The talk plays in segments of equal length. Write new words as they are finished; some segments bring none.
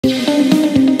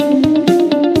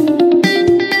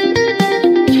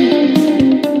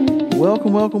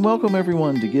welcome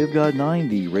everyone to Give God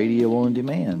 90 Radio on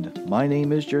Demand. My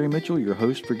name is Jerry Mitchell, your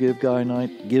host for Give God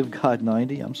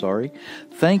 90.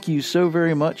 Thank you so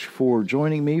very much for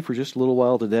joining me for just a little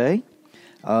while today.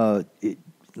 Let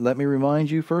me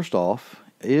remind you first off,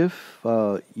 if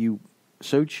you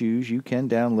so choose, you can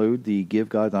download the Give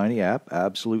God 90 app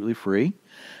absolutely free.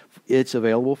 It's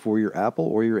available for your Apple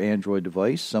or your Android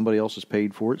device. Somebody else has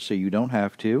paid for it, so you don't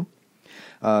have to.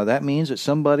 That means that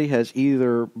somebody has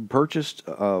either purchased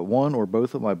one or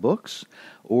both of my books,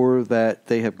 or that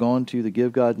they have gone to the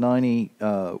Give God 90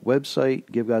 website,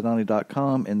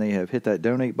 givegod90.com, and they have hit that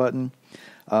donate button.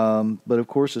 But of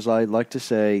course, as I like to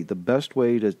say, the best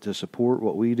way to support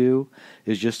what we do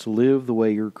is just to live the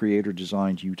way your Creator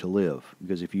designed you to live.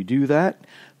 Because if you do that,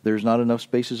 there's not enough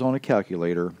spaces on a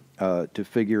calculator to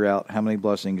figure out how many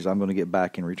blessings I'm going to get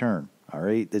back in return. All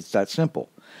right? It's that simple.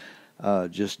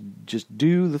 Just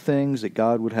do the things that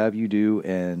God would have you do,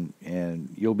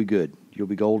 and you'll be good. You'll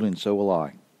be golden, and so will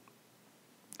I.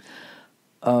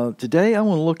 Today I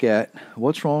want to look at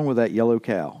what's wrong with that yellow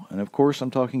cow. And of course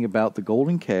I'm talking about the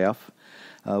golden calf,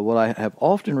 what I have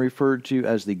often referred to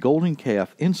as the golden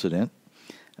calf incident,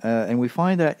 and we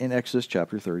find that in Exodus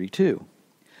chapter 32.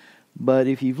 But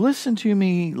if you've listened to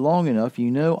me long enough,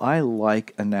 you know I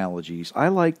like analogies. I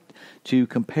like to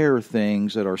compare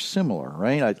things that are similar,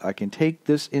 right? I can take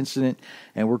this incident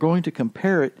and we're going to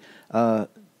compare it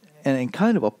and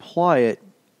kind of apply it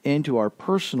into our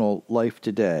personal life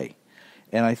today.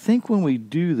 And I think when we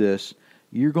do this,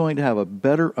 you're going to have a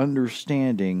better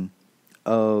understanding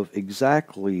of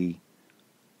exactly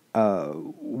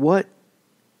why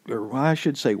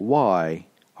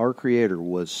our Creator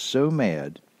was so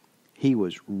mad He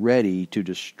was ready to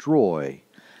destroy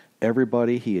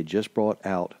everybody He had just brought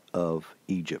out of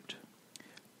Egypt.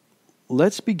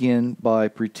 Let's begin by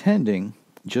pretending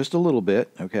just a little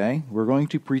bit, okay? We're going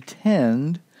to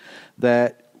pretend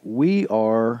that we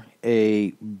are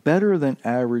a better than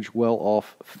average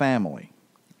well-off family,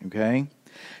 okay?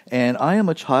 And I am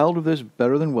a child of this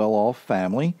better than well-off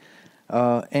family,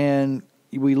 and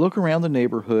we look around the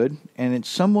neighborhood, and it's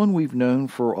someone we've known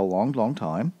for a long, long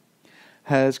time,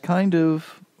 has kind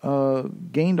of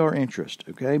gained our interest,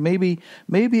 okay? Maybe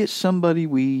it's somebody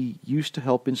we used to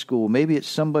help in school. Maybe it's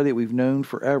somebody that we've known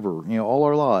forever, all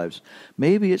our lives.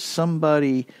 Maybe it's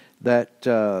somebody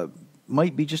that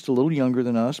might be just a little younger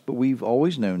than us, but we've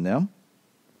always known them.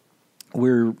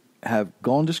 We have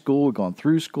gone to school, we've gone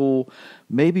through school,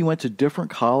 maybe went to different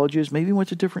colleges, maybe went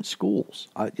to different schools.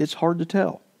 It's hard to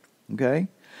tell, okay?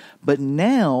 But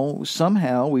now,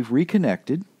 somehow, we've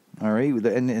reconnected, all right?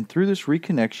 And through this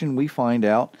reconnection, we find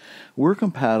out we're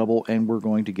compatible and we're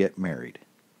going to get married.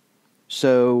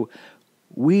 So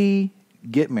we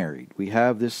get married. We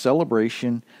have this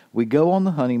celebration. We go on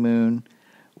the honeymoon.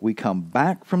 We come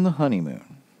back from the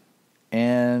honeymoon,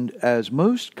 and as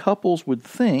most couples would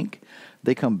think,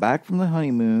 they come back from the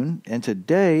honeymoon, and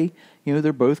today,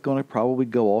 they're both going to probably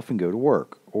go off and go to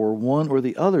work, or one or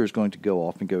the other is going to go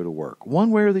off and go to work, one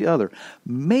way or the other.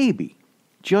 Maybe,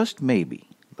 just maybe,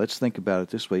 let's think about it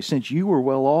this way, since you were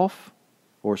well off,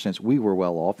 or since we were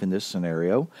well off in this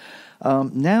scenario,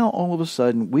 now all of a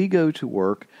sudden we go to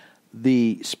work,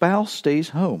 the spouse stays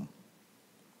home.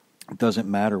 It doesn't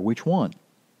matter which one,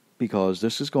 because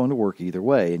this is going to work either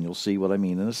way, and you'll see what I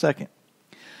mean in a second.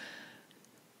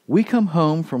 We come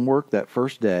home from work that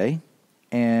first day,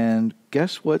 and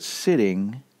guess what's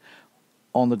sitting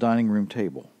on the dining room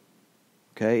table?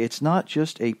 Okay, it's not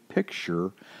just a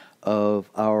picture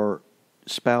of our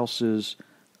spouse's,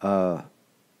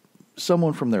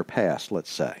 someone from their past,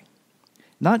 let's say.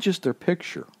 Not just their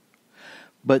picture,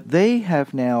 but they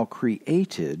have now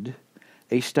created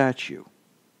a statue,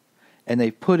 and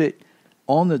they've put it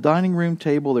on the dining room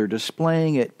table. They're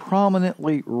displaying it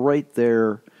prominently right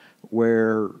there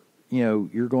where,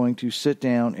 you're going to sit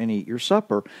down and eat your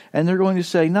supper. And they're going to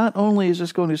say, not only is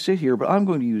this going to sit here, but I'm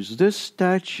going to use this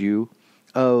statue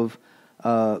of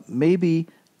maybe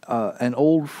an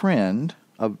old friend,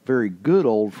 a very good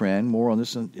old friend, more on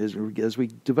this as we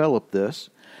develop this.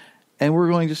 And we're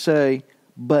going to say,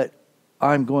 but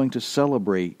I'm going to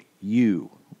celebrate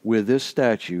you with this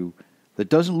statue that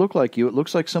doesn't look like you. It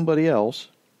looks like somebody else.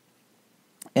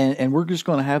 And we're just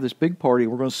going to have this big party.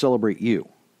 We're going to celebrate you.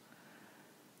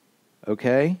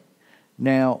 Okay?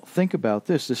 Now, think about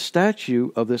this. The statue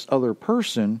of this other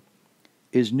person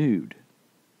is nude.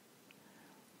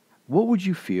 What would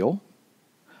you feel?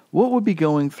 What would be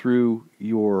going through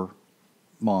your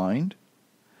mind?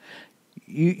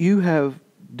 You have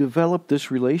developed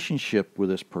this relationship with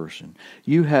this person.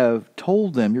 You have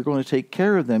told them you're going to take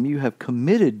care of them. You have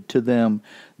committed to them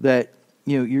that,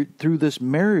 you're through this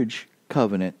marriage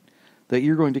covenant that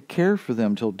you're going to care for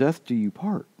them till death do you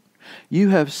part. You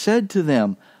have said to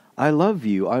them, I love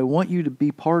you. I want you to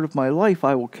be part of my life.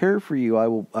 I will care for you. I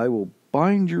will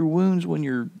bind your wounds when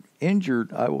you're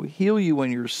injured. I will heal you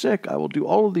when you're sick. I will do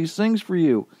all of these things for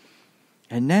you.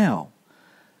 And now,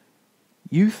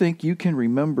 you think you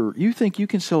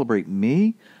can celebrate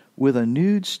me with a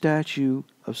nude statue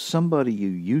of somebody you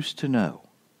used to know.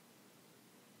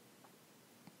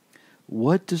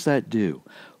 What does that do?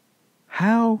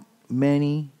 How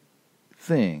many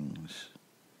things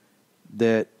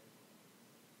that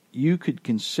you could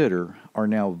consider are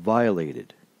now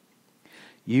violated?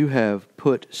 You have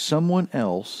put someone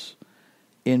else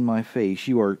in my face.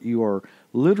 You are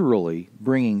literally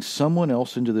bringing someone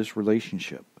else into this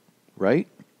relationship, right?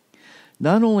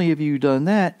 Not only have you done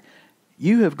that,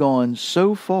 you have gone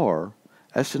so far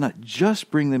as to not just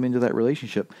bring them into that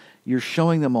relationship, you're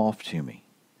showing them off to me.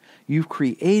 You've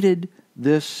created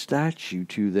this statue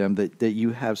to them that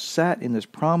you have sat in this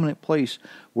prominent place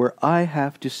where I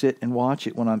have to sit and watch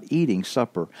it when I'm eating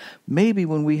supper. Maybe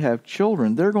when we have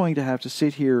children, they're going to have to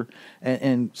sit here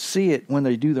and see it when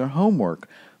they do their homework.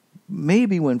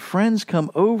 Maybe when friends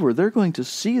come over, they're going to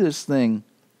see this thing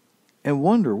and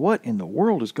wonder what in the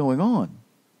world is going on,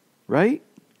 right?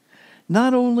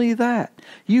 Not only that,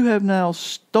 you have now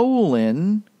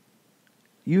stolen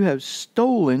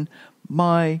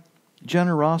my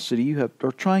generosity. You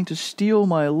are trying to steal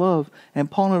my love and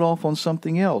pawn it off on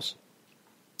something else.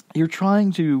 You're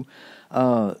trying to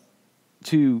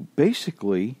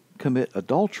basically commit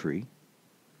adultery,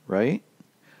 right?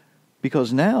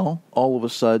 Because now, all of a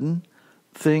sudden,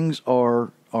 things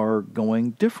are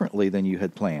going differently than you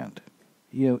had planned.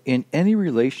 You know, in any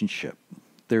relationship,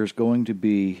 there's going to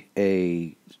be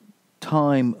a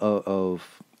time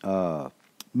of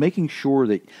making sure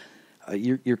that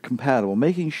you're compatible,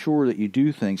 making sure that you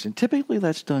do things, and typically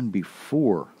that's done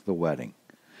before the wedding.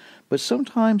 But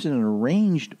sometimes in an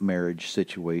arranged marriage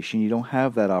situation, you don't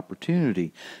have that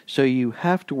opportunity, so you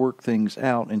have to work things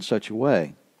out in such a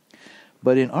way.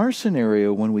 But in our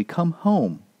scenario, when we come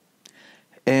home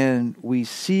and we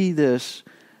see this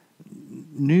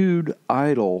nude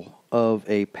idol of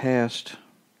a past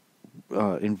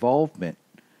involvement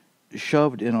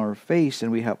shoved in our face,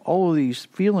 and we have all of these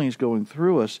feelings going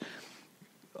through us,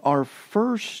 our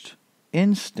first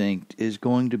instinct is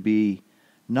going to be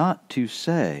not to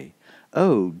say,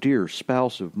 "Oh, dear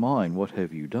spouse of mine, what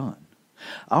have you done?"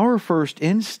 Our first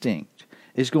instinct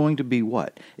is going to be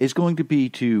what? It's going to be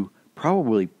to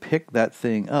probably pick that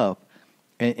thing up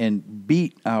and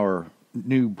beat our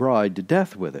new bride to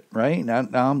death with it, right? Now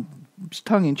I'm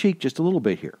tongue-in-cheek just a little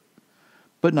bit here,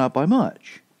 but not by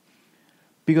much.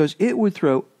 Because it would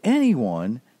throw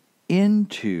anyone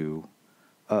into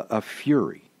a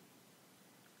fury.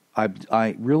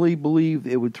 I really believe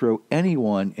it would throw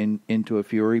anyone into a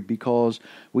fury, because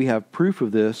we have proof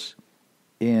of this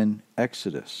in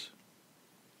Exodus.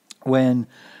 When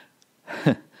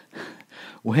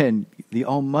the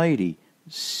Almighty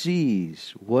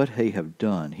sees what they have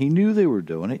done, He knew they were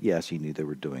doing it. Yes, He knew they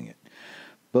were doing it.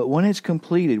 But when it's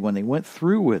completed, when they went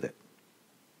through with it,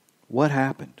 what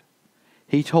happened?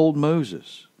 He told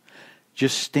Moses,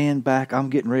 just stand back. I'm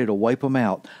getting ready to wipe them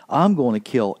out. I'm going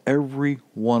to kill every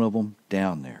one of them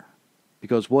down there.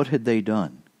 Because what had they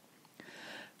done?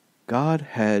 God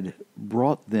had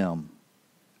brought them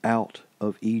out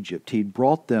of Egypt. He'd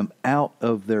brought them out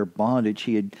of their bondage.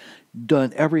 He had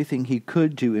done everything He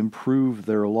could to improve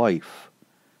their life.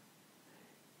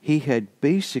 He had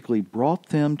basically brought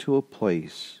them to a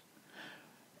place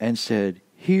and said,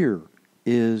 here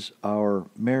is our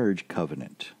marriage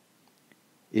covenant.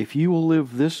 If you will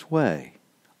live this way,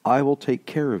 I will take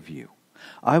care of you.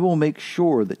 I will make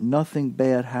sure that nothing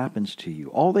bad happens to you.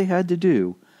 All they had to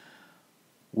do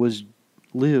was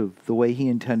live the way He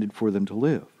intended for them to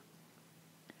live.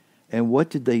 And what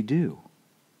did they do?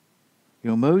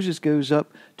 You know, Moses goes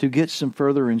up to get some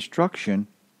further instruction,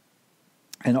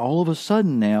 and all of a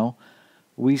sudden now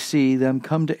we see them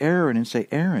come to Aaron and say,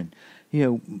 Aaron, you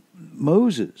know,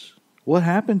 Moses, what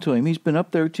happened to him? He's been up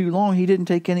there too long. He didn't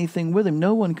take anything with him.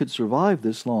 No one could survive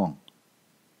this long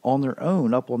on their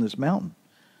own up on this mountain.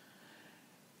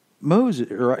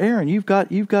 Moses or Aaron, you've got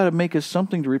to make us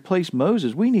something to replace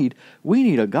Moses. We need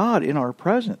a God in our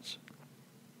presence.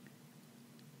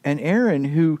 And Aaron,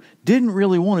 who didn't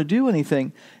really want to do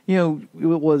anything, you know,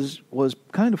 was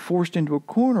kind of forced into a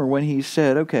corner when he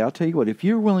said, okay, I'll tell you what, if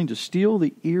you're willing to steal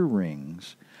the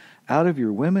earrings out of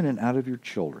your women and out of your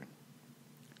children,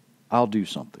 I'll do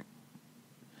something.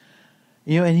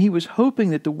 You know, and he was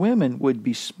hoping that the women would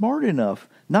be smart enough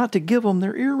not to give them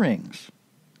their earrings.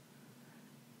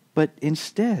 But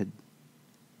instead,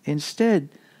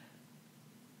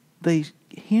 they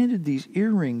handed these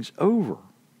earrings over.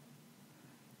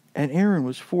 And Aaron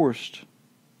was forced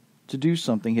to do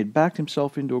something. He had backed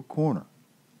himself into a corner.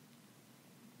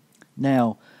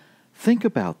 Now, think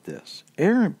about this.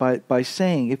 Aaron, by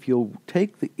saying, if you'll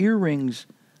take the earrings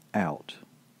out,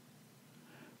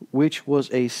 which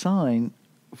was a sign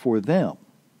for them,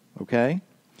 okay?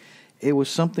 It was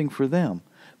something for them.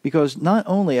 Because not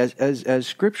only, as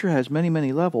Scripture has many,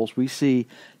 many levels, we see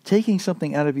taking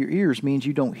something out of your ears means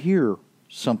you don't hear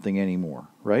something anymore,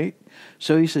 right?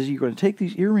 So he says you're going to take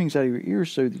these earrings out of your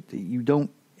ears so that you don't,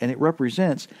 and it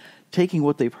represents taking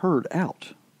what they've heard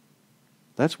out.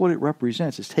 That's what it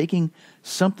represents, is taking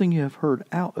something you have heard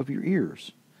out of your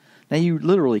ears. Now, you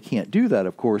literally can't do that,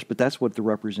 of course, but that's what the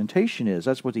representation is.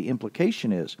 That's what the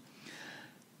implication is.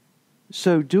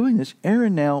 So doing this,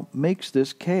 Aaron now makes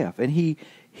this calf, and he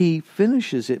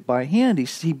finishes it by hand.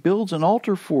 He builds an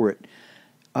altar for it.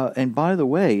 And by the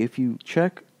way, if you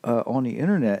check on the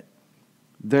internet,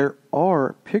 there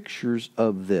are pictures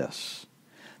of this.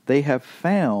 They have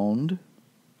found,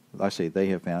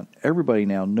 everybody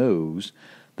now knows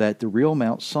that the real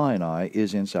Mount Sinai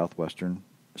is in southwestern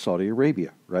Saudi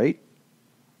Arabia, right?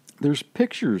 There's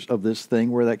pictures of this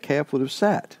thing where that calf would have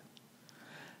sat.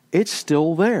 It's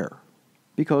still there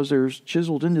because there's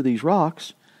chiseled into these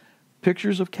rocks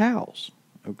pictures of cows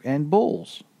and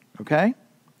bulls, okay?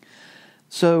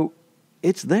 So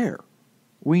it's there.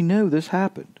 We know this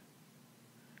happened.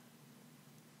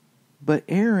 But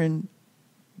Aaron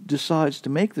decides to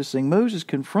make this thing. Moses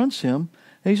confronts him,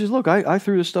 and he says, look, I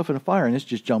threw this stuff in a fire, and this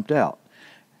just jumped out.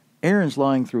 Aaron's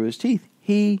lying through his teeth.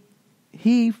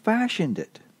 He fashioned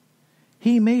it.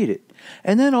 He made it.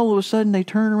 And then all of a sudden they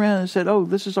turn around and said, oh,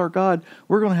 this is our God.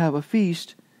 We're going to have a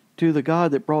feast to the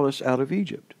God that brought us out of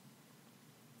Egypt.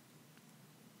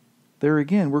 There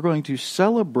again, we're going to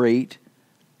celebrate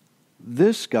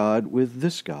this God with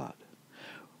this God.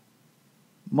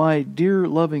 My dear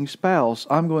loving spouse,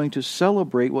 I'm going to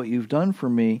celebrate what you've done for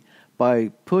me by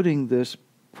putting this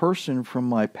person from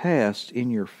my past in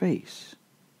your face.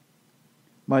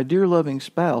 My dear loving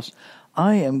spouse,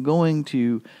 I am going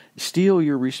to steal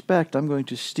your respect. I'm going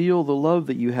to steal the love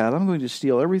that you had. I'm going to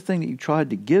steal everything that you tried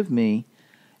to give me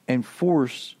and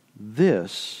force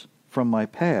this from my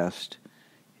past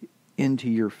into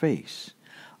your face.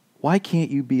 Why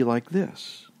can't you be like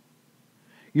this?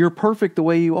 You're perfect the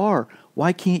way you are.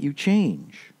 Why can't you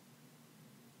change?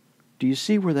 Do you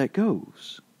see where that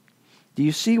goes? Do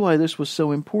you see why this was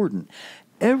so important?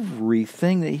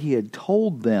 Everything that he had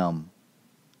told them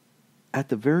at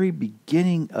the very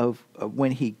beginning of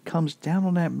when he comes down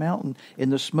on that mountain in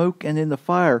the smoke and in the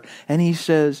fire, and he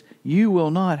says, you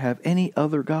will not have any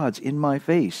other gods in my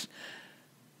face.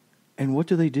 And what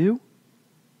do?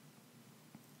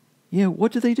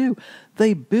 What do?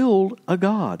 They build a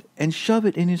god and shove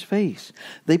it in his face.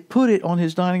 They put it on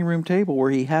his dining room table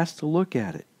where he has to look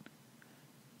at it.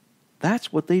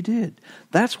 That's what they did.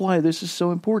 That's why this is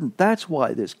so important. That's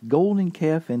why this golden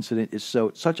calf incident is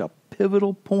such a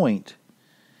pivotal point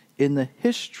in the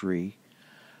history,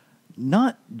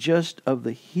 not just of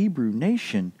the Hebrew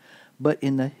nation, but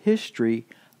in the history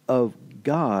of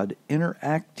God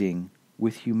interacting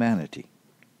with humanity.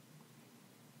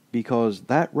 Because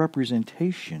that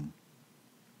representation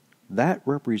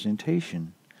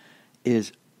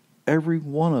is every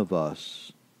one of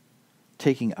us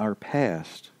taking our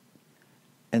past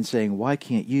and saying, why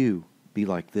can't you be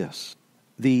like this?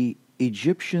 The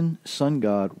Egyptian sun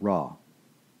god Ra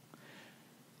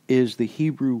is the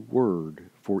Hebrew word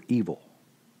for evil.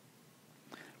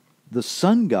 The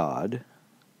sun god,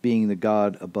 being the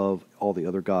god above all the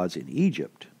other gods in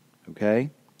Egypt, okay?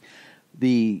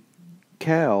 The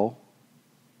cow,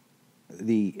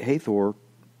 the Hathor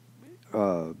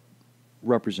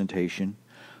representation,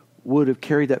 would have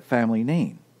carried that family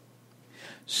name.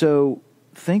 So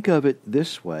think of it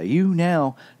this way. You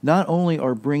now not only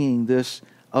are bringing this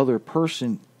other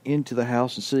person into the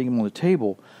house and sitting him on the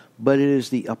table, but it is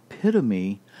the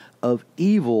epitome of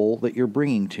evil that you're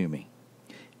bringing to me.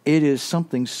 It is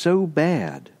something so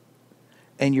bad,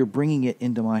 and you're bringing it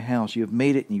into my house. You have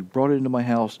made it and you brought it into my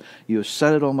house. You have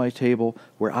set it on my table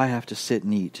where I have to sit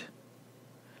and eat.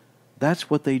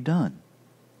 That's what they've done.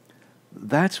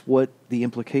 That's what the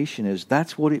implication is.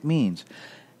 That's what it means.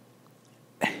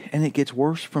 And it gets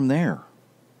worse from there.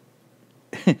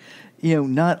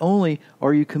 Not only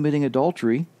are you committing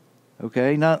adultery,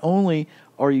 okay, not only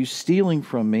are you stealing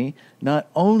from me, not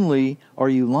only are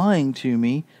you lying to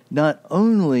me, not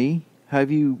only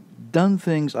have you done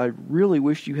things I really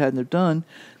wish you hadn't have done,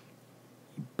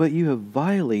 but you have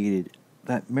violated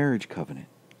that marriage covenant.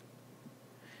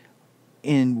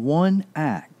 In one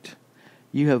act,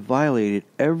 You have violated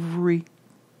every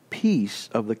piece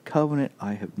of the covenant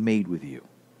I have made with you.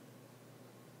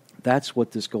 That's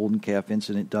what this golden calf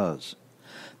incident does.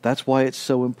 That's why it's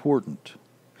so important.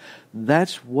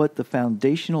 That's what the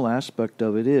foundational aspect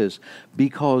of it is.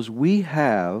 Because we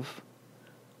have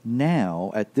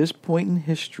now, at this point in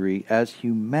history, as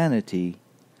humanity,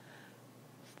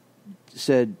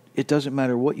 said, it doesn't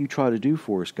matter what you try to do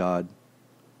for us, God.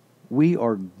 We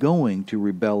are going to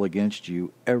rebel against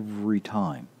you every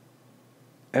time.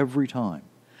 Every time.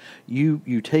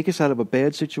 You take us out of a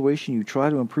bad situation, you try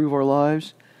to improve our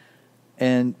lives,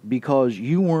 and because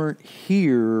you weren't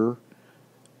here,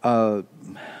 how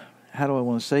do I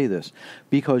want to say this?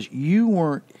 Because you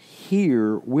weren't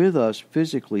here with us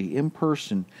physically, in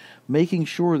person, making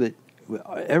sure that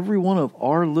every one of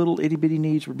our little itty-bitty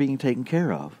needs were being taken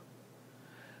care of.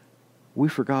 We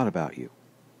forgot about you.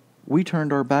 We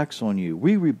turned our backs on you.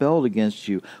 We rebelled against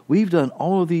you. We've done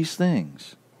all of these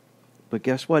things. But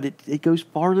guess what? It goes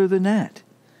farther than that.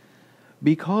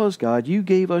 Because, God, you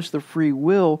gave us the free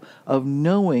will of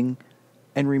knowing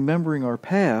and remembering our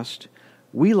past,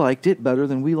 we liked it better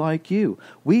than we like you.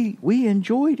 We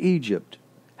enjoyed Egypt.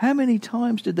 How many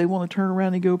times did they want to turn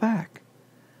around and go back?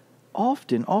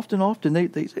 Often.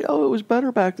 They say, oh, it was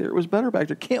better back there. It was better back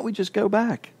there. Can't we just go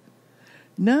back?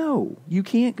 No, you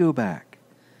can't go back.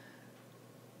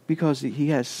 Because He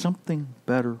has something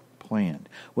better planned.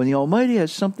 When the Almighty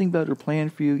has something better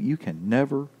planned for you, you can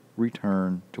never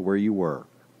return to where you were.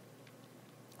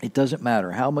 It doesn't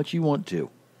matter how much you want to.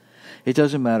 It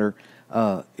doesn't matter,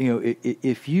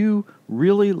 if you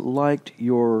really liked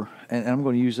your, and I'm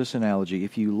going to use this analogy,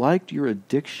 if you liked your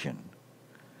addiction,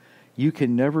 you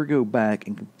can never go back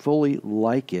and fully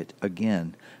like it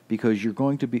again, because you're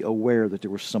going to be aware that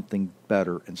there was something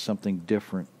better and something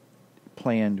different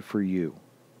planned for you.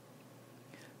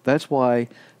 That's why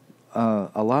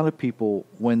a lot of people,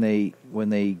 when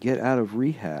they get out of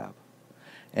rehab,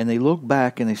 and they look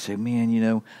back and they say,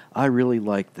 man, I really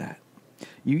like that.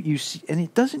 You see, and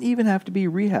it doesn't even have to be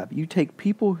rehab. You take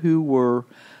people who were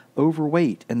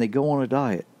overweight and they go on a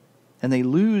diet and they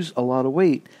lose a lot of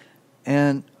weight,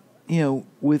 and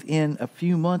within a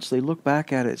few months they look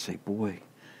back at it and say, boy,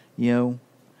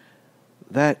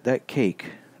 that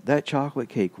cake, that chocolate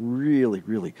cake, really,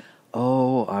 really,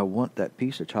 oh, I want that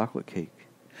piece of chocolate cake.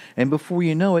 And before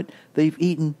you know it, they've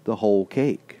eaten the whole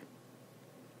cake.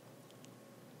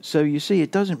 So you see,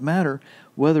 it doesn't matter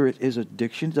whether it is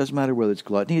addiction, it doesn't matter whether it's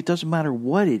gluttony, it doesn't matter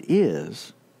what it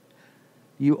is.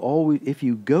 If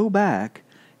you go back,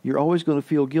 you're always going to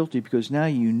feel guilty, because now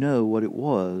you know what it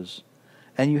was,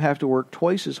 and you have to work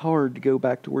twice as hard to go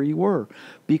back to where you were,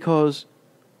 because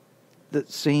the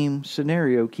same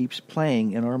scenario keeps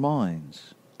playing in our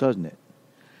minds, doesn't it?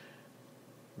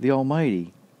 The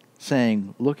Almighty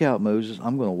saying, look out, Moses,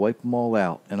 I'm going to wipe them all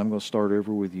out, and I'm going to start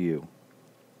over with you.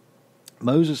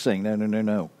 Moses saying,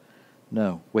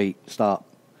 no, wait, stop.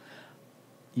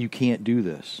 You can't do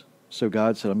this. So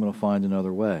God said, I'm going to find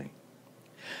another way.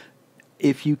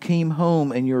 If you came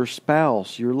home and your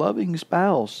spouse, your loving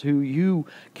spouse, who you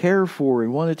care for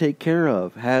and want to take care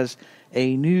of, has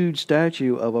a nude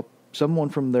statue of someone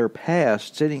from their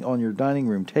past sitting on your dining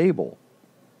room table,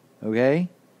 okay?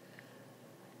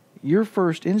 Your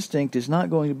first instinct is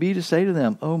not going to be to say to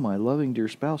them, oh, my loving dear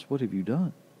spouse, what have you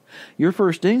done? Your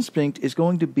first instinct is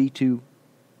going to be to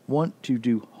want to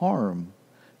do harm,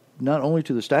 not only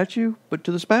to the statue, but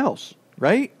to the spouse,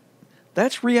 right?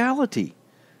 That's reality.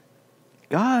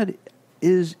 God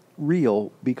is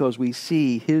real because we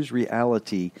see His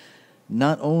reality,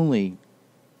 not only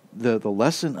the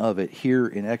lesson of it here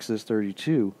in Exodus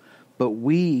 32, but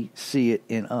we see it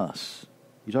in us.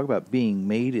 You talk about being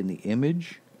made in the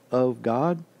image of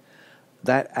God.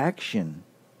 That action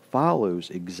follows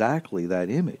exactly that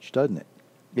image, doesn't it?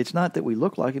 It's not that we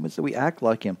look like Him, it's that we act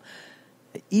like Him.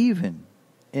 Even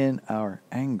in our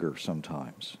anger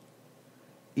sometimes.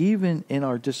 Even in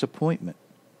our disappointment.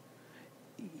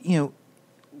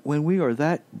 When we are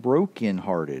that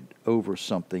brokenhearted over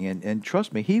something, and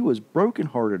trust me, He was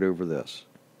brokenhearted over this.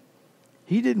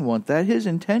 He didn't want that. His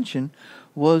intention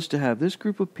was to have this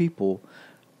group of people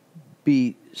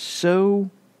be so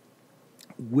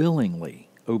willingly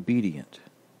obedient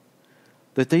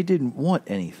that they didn't want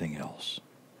anything else.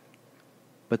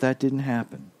 But that didn't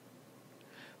happen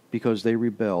because they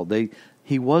rebelled.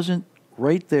 He wasn't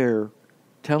right there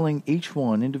telling each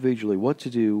one individually what to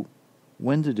do,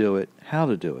 when to do it, how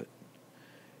to do it.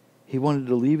 He wanted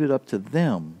to leave it up to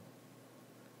them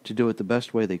to do it the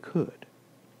best way they could.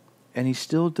 And He's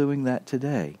still doing that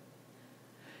today.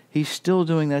 He's still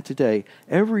doing that today.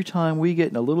 Every time we get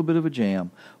in a little bit of a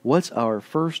jam, what's our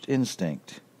first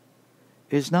instinct?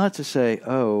 is not to say,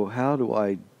 oh, how do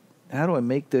I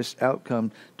make this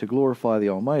outcome to glorify the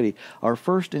Almighty? Our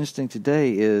first instinct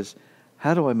today is,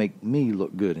 how do I make me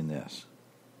look good in this?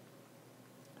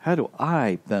 How do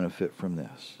I benefit from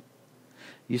this?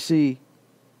 You see,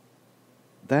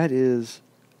 that is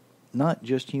not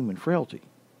just human frailty.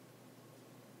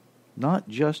 Not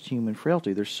just human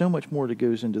frailty. There's so much more that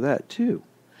goes into that too.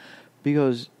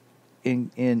 Because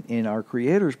in our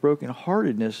Creator's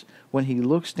brokenheartedness, when He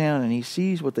looks down and He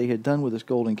sees what they had done with this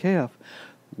golden calf,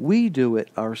 we do it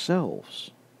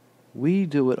ourselves. We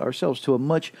do it ourselves to a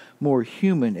much more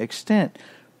human extent,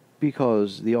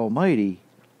 because the Almighty,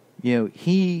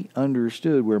 He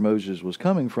understood where Moses was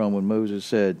coming from when Moses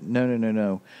said,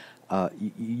 no,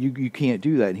 you can't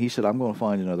do that. And He said, I'm going to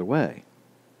find another way.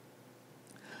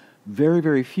 Very,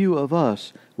 very few of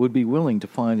us would be willing to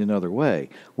find another way.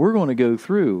 We're going to go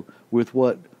through with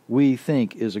what we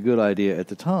think is a good idea at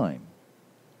the time,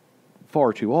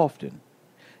 far too often.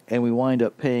 And we wind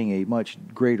up paying a much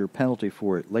greater penalty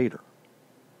for it later.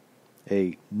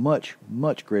 A much,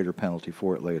 much greater penalty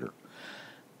for it later.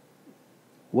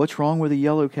 What's wrong with a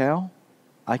yellow cow?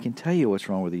 I can tell you what's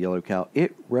wrong with a yellow cow.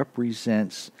 It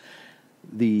represents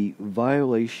the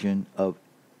violation of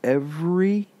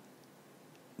every,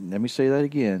 let me say that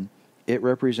again, it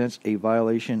represents a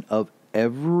violation of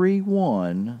every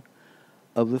one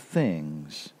of the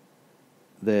things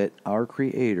that our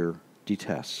Creator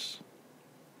detests.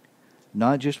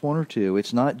 Not just one or two.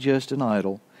 It's not just an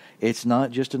idol. It's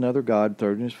not just another god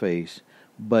thrown in His face.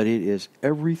 But it is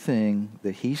everything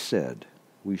that He said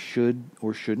we should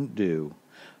or shouldn't do.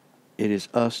 It is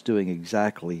us doing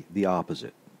exactly the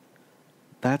opposite.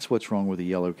 That's what's wrong with the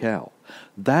yellow cow.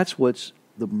 That's what's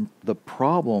the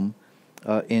problem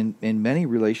in many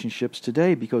relationships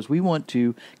today, because we want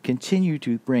to continue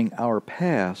to bring our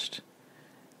past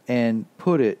and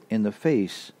put it in the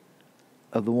face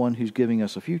of the one who's giving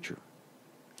us a future.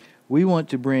 We want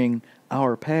to bring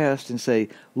our past and say,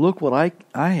 look what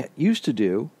I used to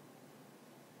do,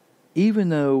 even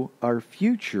though our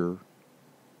future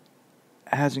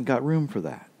hasn't got room for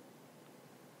that.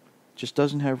 Just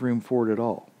doesn't have room for it at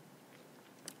all.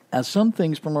 As some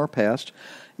things from our past,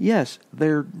 yes,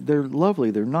 they're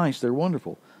lovely, they're nice, they're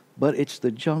wonderful, but it's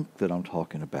the junk that I'm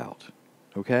talking about.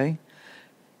 Okay?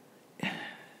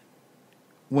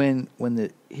 When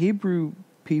the Hebrew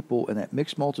people and that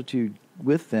mixed multitude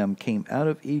with them came out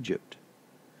of Egypt,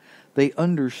 they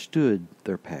understood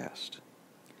their past.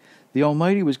 The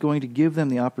Almighty was going to give them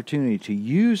the opportunity to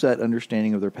use that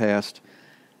understanding of their past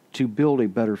to build a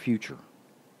better future.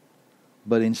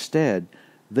 But instead,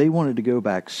 they wanted to go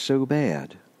back so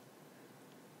bad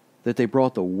that they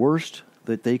brought the worst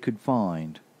that they could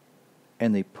find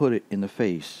and they put it in the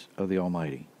face of the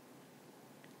Almighty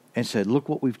and said, look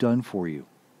what we've done for you.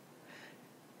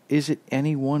 Is it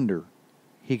any wonder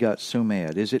He got so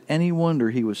mad? Is it any wonder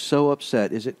He was so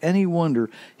upset? Is it any wonder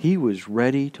He was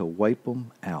ready to wipe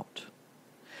them out?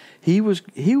 He was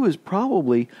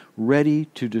probably ready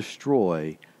to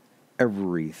destroy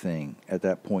everything at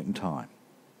that point in time.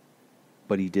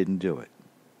 But He didn't do it.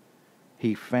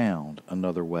 He found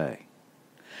another way.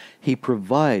 He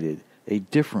provided a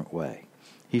different way.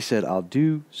 He said, I'll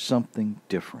do something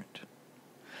different.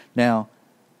 Now,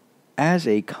 as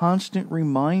a constant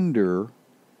reminder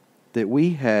that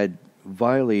we had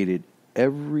violated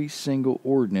every single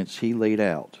ordinance He laid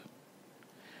out,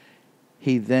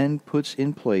 He then puts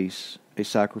in place a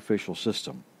sacrificial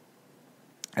system.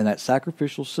 And that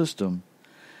sacrificial system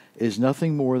is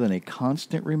nothing more than a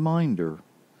constant reminder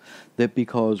that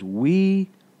because we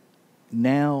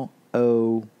now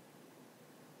owe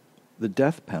the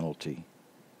death penalty,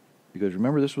 because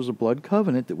remember this was a blood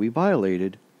covenant that we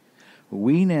violated,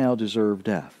 we now deserve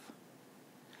death.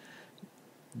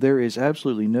 There is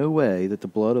absolutely no way that the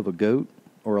blood of a goat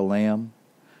or a lamb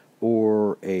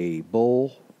or a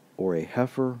bull or a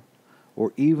heifer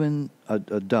or even a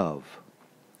dove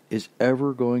is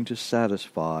ever going to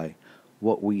satisfy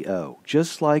what we owe.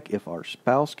 Just like if our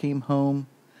spouse came home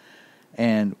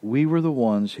and we were the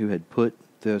ones who had put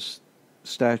this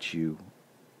statue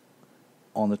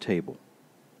on the table,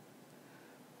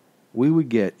 we would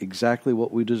get exactly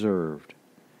what we deserved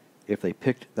if they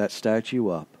picked that statue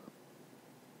up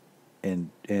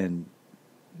and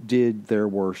did their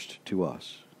worst to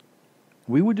us.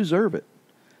 We would deserve it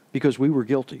because we were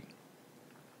guilty.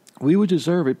 We would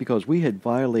deserve it because we had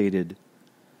violated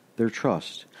their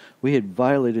trust. We had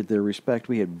violated their respect.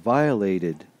 We had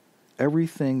violated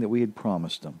everything that we had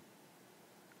promised them.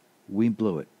 We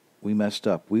blew it. We messed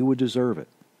up. We would deserve it.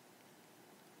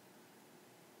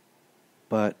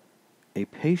 But a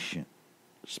patient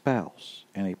spouse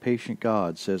and a patient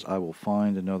God says, I will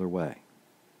find another way.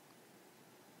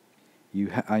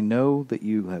 I know that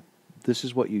you have. This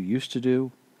is what you used to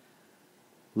do.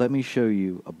 Let me show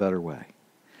you a better way.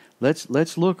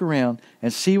 Let's look around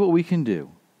and see what we can do.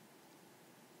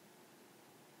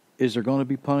 Is there going to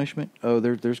be punishment? Oh,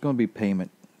 there's going to be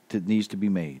payment that needs to be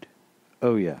made.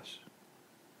 Oh, yes.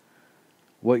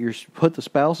 What the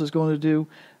spouse is going to do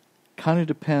kind of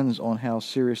depends on how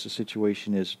serious the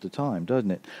situation is at the time,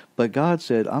 doesn't it? But God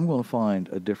said, I'm going to find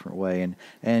a different way.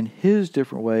 And His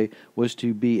different way was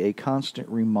to be a constant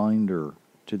reminder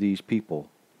to these people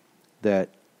that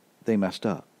they messed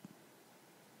up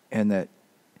and that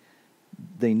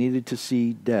they needed to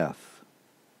see death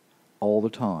all the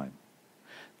time.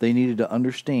 They needed to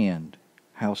understand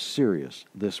how serious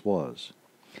this was.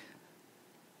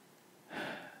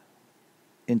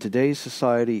 In today's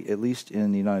society, at least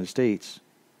in the United States,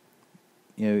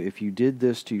 if you did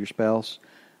this to your spouse,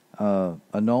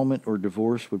 annulment or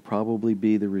divorce would probably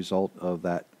be the result of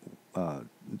that.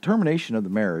 Termination of the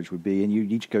marriage would be, and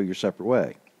you'd each go your separate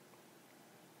way.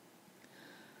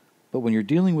 But when you're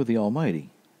dealing with the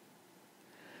Almighty,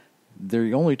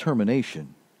 the only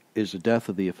termination is the death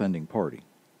of the offending party.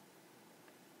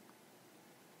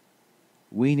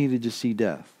 We needed to see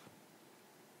death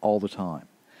all the time.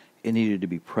 It needed to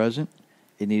be present.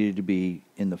 It needed to be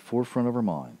in the forefront of our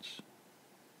minds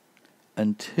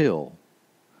until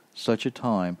such a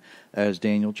time as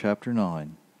Daniel chapter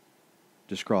 9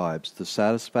 describes the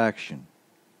satisfaction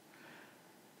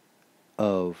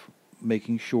of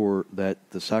making sure that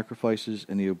the sacrifices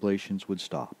and the oblations would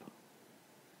stop.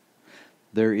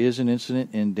 There is an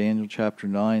incident in Daniel chapter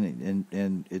 9,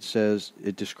 and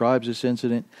it describes this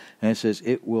incident, and it says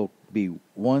it will be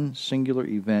one singular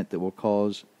event that will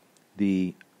cause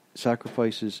the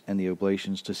sacrifices and the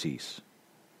oblations to cease.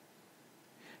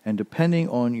 And depending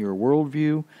on your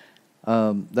worldview,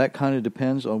 that kind of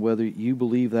depends on whether you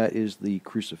believe that is the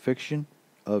crucifixion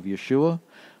of Yeshua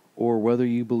or whether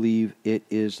you believe it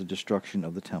is the destruction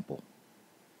of the temple.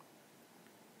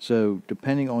 So,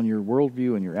 depending on your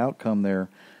worldview and your outcome there,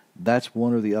 that's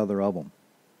one or the other of them.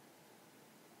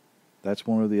 That's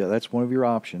one of your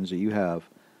options that you have,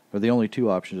 or the only two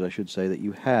options, I should say, that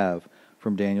you have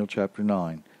from Daniel chapter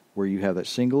 9, where you have that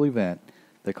single event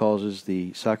that causes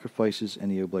the sacrifices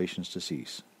and the oblations to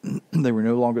cease. They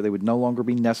would no longer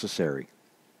be necessary.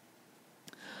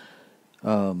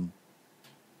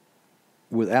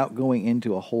 Without going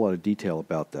into a whole lot of detail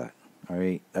about that. All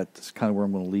right, that's kind of where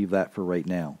I'm going to leave that for right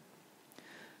now.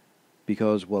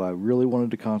 Because what I really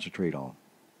wanted to concentrate on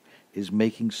is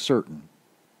making certain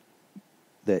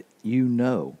that you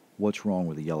know what's wrong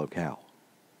with the yellow cow.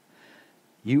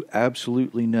 You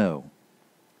absolutely know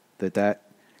that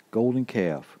golden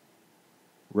calf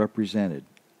represented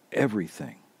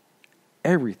everything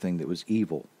that was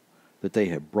evil that they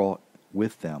had brought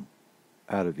with them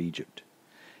out of Egypt.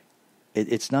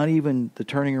 It's not even the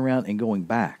turning around and going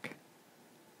back,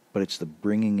 but it's the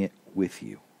bringing it with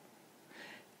you.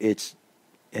 It's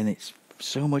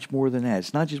so much more than that.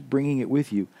 It's not just bringing it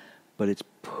with you, but it's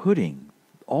putting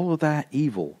all of that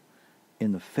evil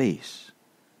in the face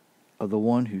of the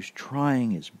one who's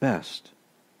trying his best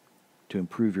to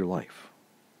improve your life.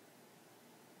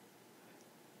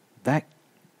 That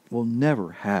will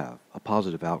never have a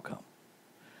positive outcome.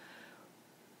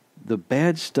 The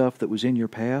bad stuff that was in your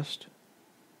past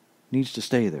needs to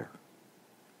stay there.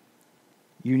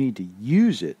 You need to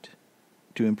use it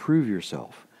to improve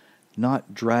yourself,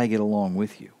 not drag it along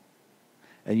with you.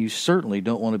 And you certainly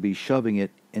don't want to be shoving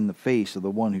it in the face of the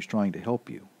one who's trying to help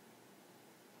you.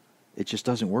 It just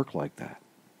doesn't work like that.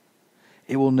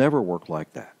 It will never work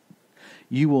like that.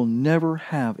 You will never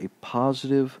have a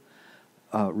positive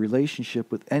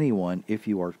relationship with anyone if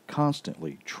you are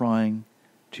constantly trying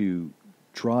to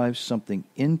drive something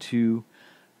into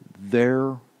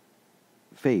their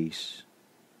face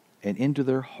and into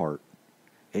their heart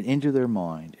and into their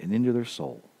mind and into their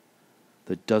soul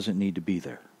that doesn't need to be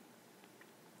there.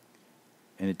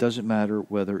 And it doesn't matter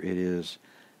whether it is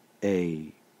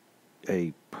a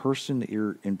person that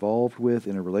you're involved with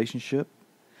in a relationship.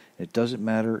 It doesn't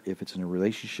matter if it's in a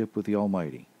relationship with the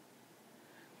Almighty.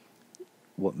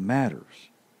 What matters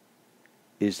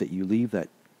is that you leave that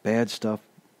bad stuff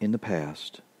in the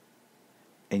past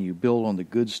and you build on the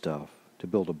good stuff to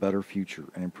build a better future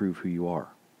and improve who you are.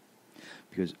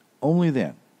 Because only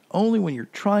then, only when you're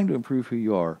trying to improve who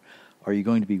you are you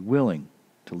going to be willing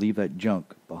to leave that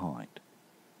junk behind.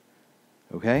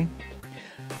 Okay?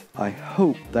 I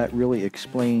hope that really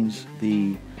explains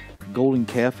the golden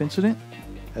calf incident,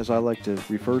 as I like to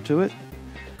refer to it.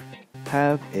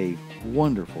 Have a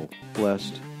wonderful,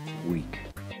 blessed week.